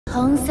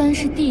唐三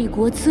是帝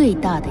国最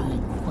大的隐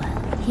患，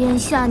眼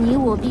下你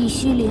我必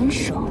须联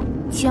手，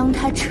将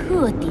他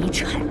彻底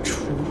铲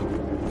除。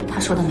他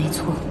说的没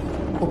错，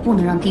我不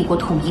能让帝国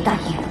统一大业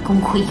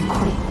功亏一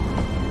篑。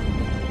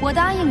我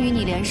答应与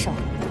你联手，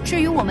至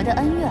于我们的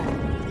恩怨，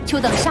就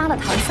等杀了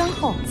唐三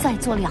后再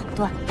做了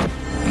断。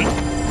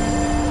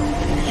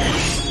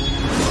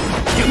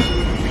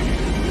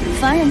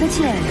凡人的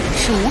剑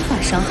是无法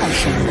伤害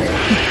神的。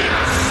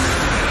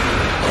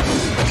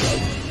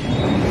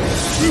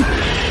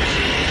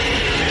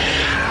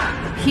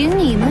凭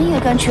你们也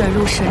敢卷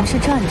入神之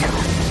战场，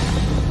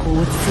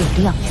不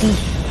自量力！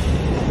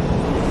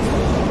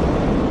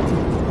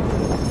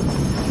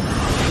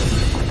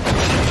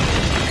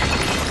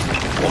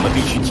我们必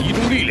须集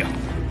中力量，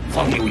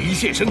方有一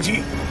线生机。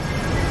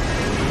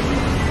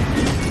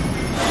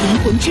灵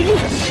魂之力，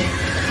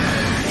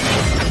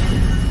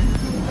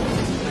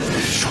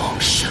双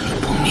神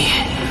不灭，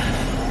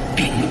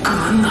兵戈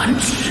难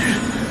止，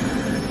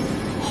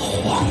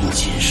黄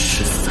金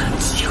13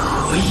级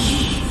合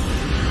一，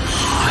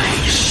海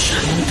神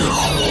的黄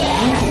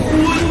昏。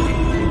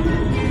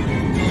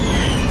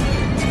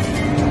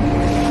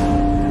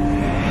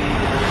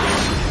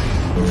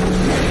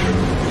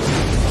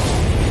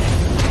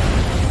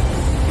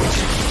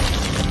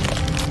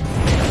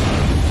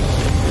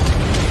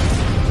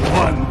万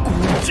古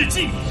之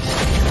际，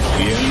天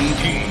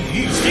地一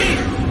心，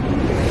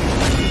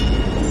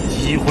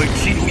机会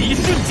只有一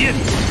瞬间。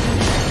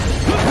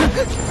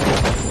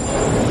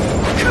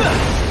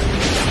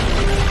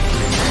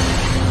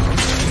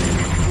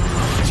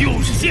就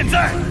是现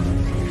在！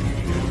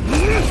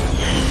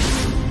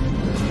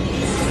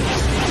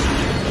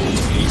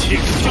一切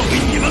就交给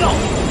你们了。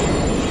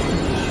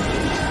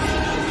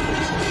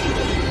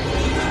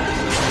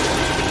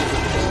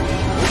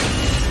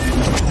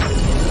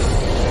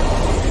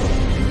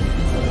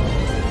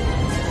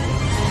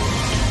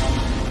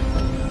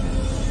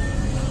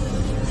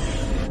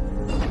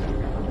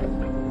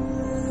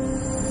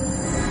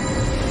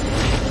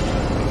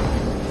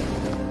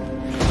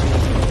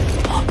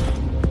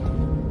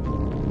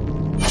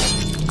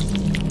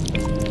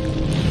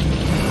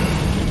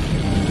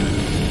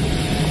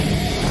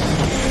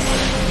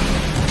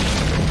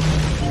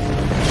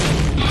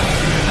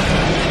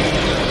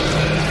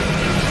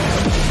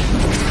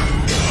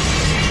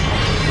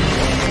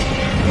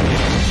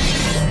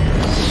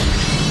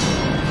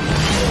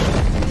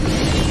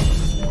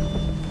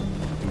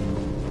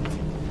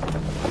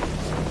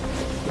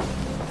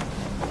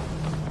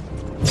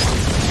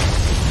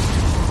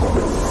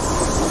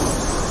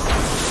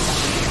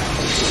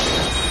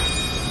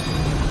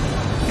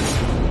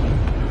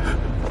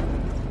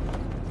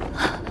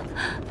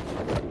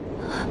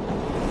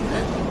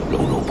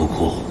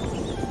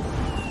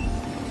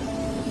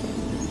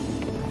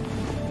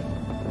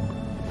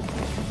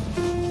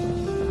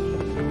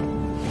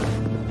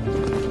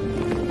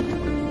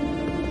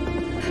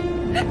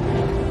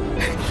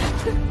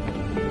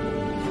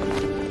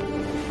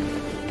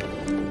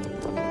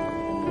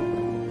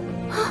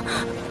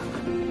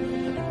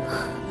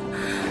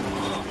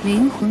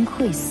灵魂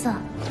溃散，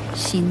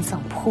心脏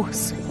破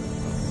碎，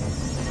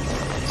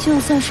就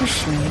算是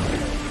神，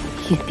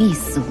也必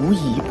死无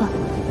疑吧。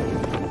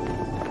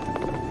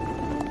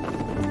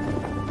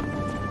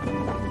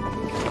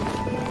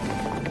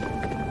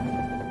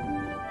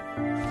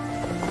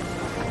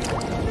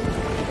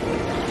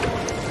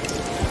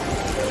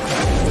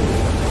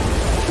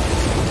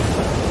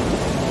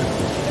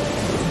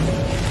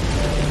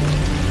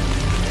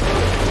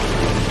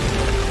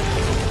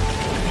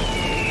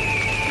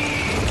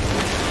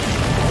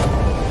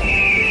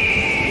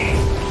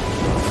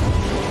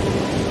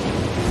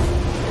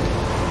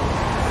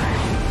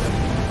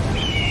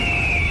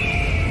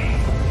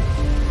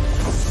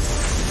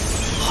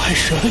海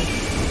神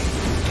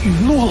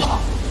陨落了！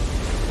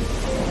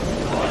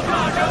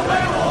大神威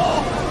武，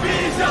陛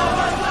下万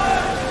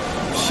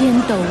岁！天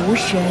斗无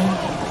神，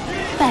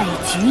败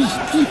局已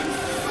定。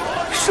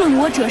顺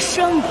我者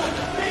生，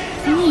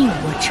逆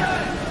我者，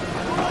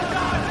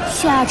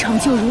下场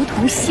就如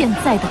同现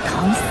在的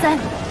唐三。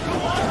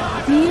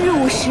明日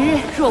午时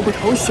若不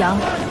投降，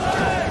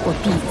我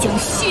必将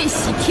血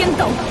洗天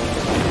斗。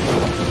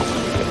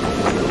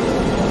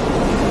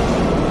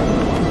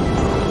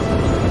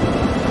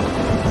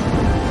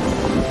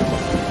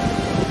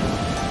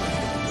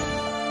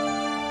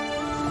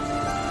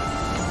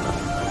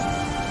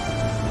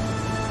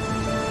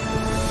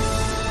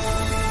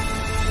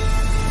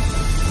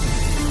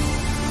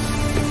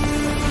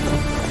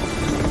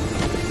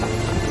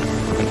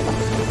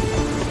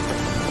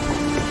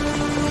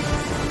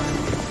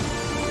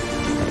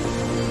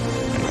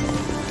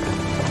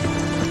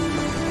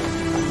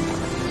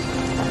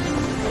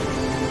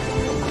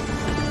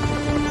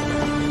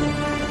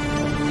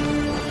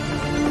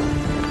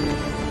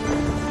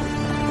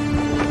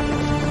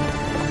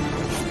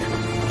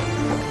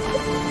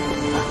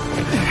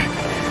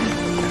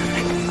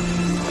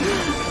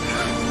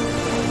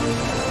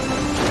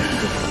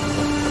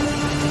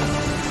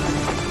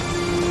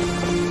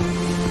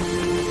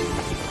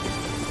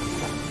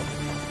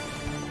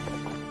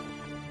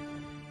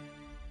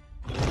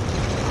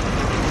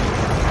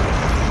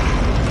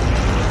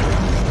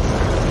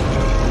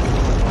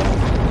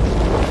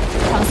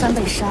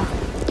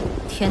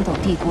天斗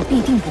帝国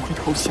必定不会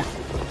投降。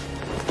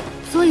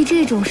所以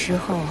这种时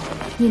候，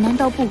你难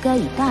道不该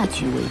以大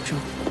局为重，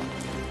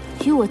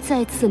与我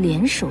再次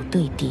联手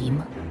对敌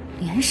吗？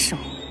联手？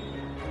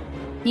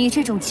你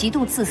这种极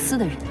度自私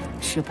的人，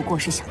只不过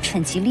是想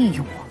趁机利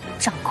用我，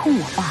掌控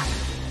我罢了。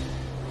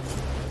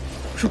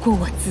如果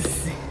我自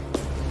私，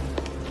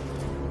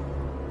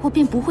我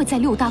便不会在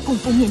6大供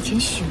奉面前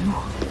许诺，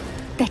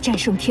待战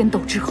胜天斗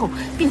之后，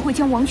便会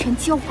将王权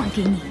交还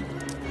给你。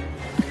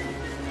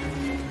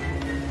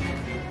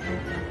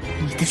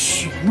你的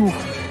许诺，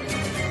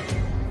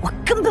我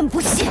根本不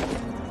信，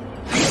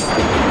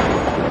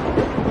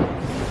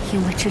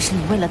因为这是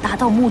你为了达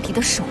到目的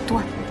的手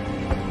段，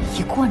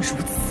一贯如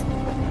此。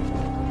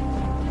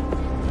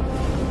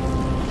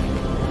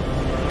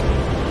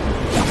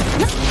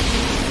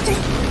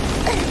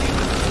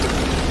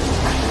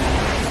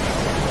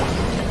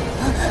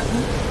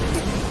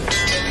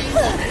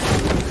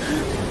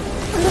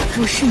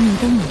我是你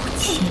的母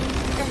亲，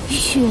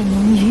血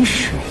浓于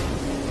水，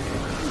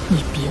你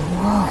别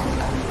忘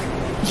了，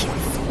你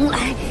从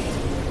来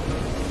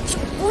就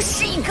不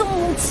是一个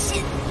母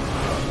亲。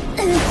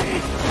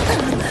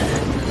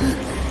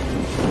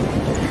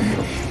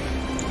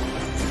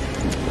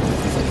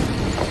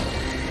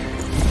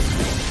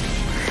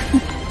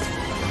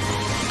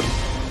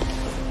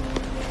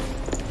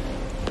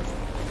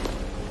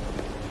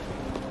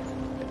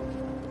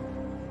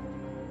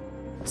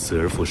死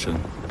而复生，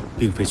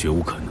并非绝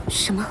无可能。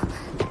什么？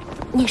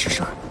聂师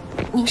叔，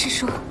您是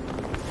说，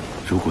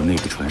如果那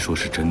个传说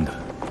是真的，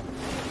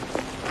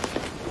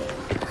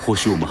或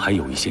许我们还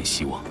有一线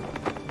希望。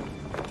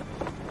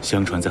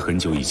相传在很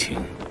久以前，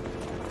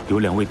有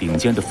2位顶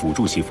尖的辅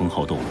助系封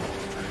号斗罗，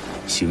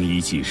行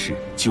医济世，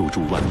救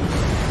助万民，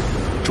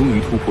终于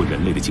突破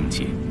人类的境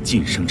界，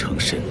晋升成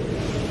神。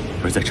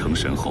而在成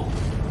神后，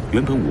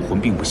原本武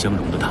魂并不相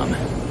容的他们，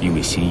因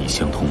为心意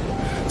相通，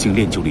竟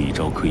练就了一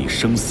招可以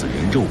生死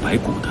人肉白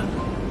骨的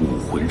武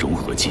魂融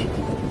合技。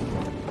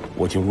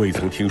我竟未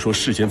曾听说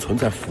世间存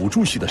在辅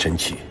助系的神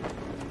器。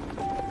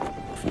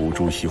辅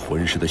助系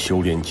魂师的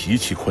修炼极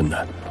其困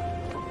难，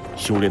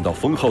修炼到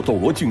封号斗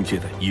罗境界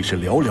的已是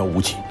寥寥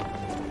无几。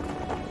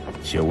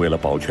且为了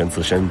保全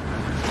自身，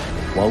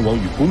往往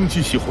与攻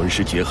击系魂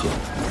师结合，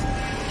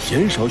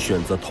鲜少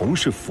选择同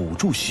是辅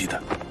助系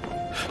的。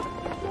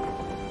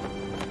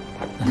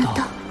难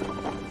道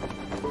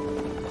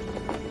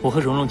我和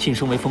蓉蓉晋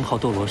升为封号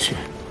斗罗时，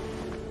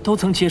都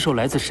曾接受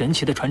来自神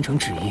奇的传承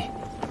旨意？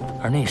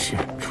而那时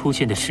出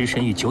现的食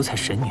神与九彩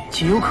神女，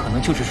极有可能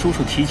就是叔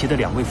叔提及的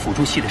2位辅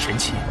助系的神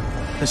器。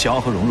那小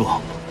奥和蓉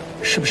蓉，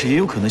是不是也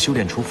有可能修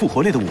炼出复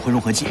活类的武魂融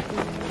合技？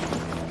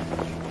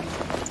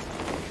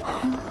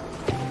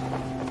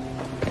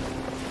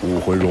武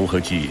魂融合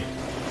技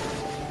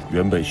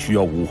原本需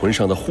要武魂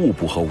上的互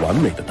补和完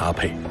美的搭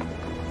配，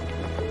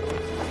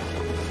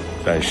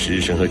但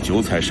食神和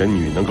九彩神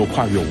女能够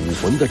跨越武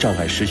魂的障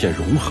碍，实现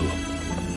融合，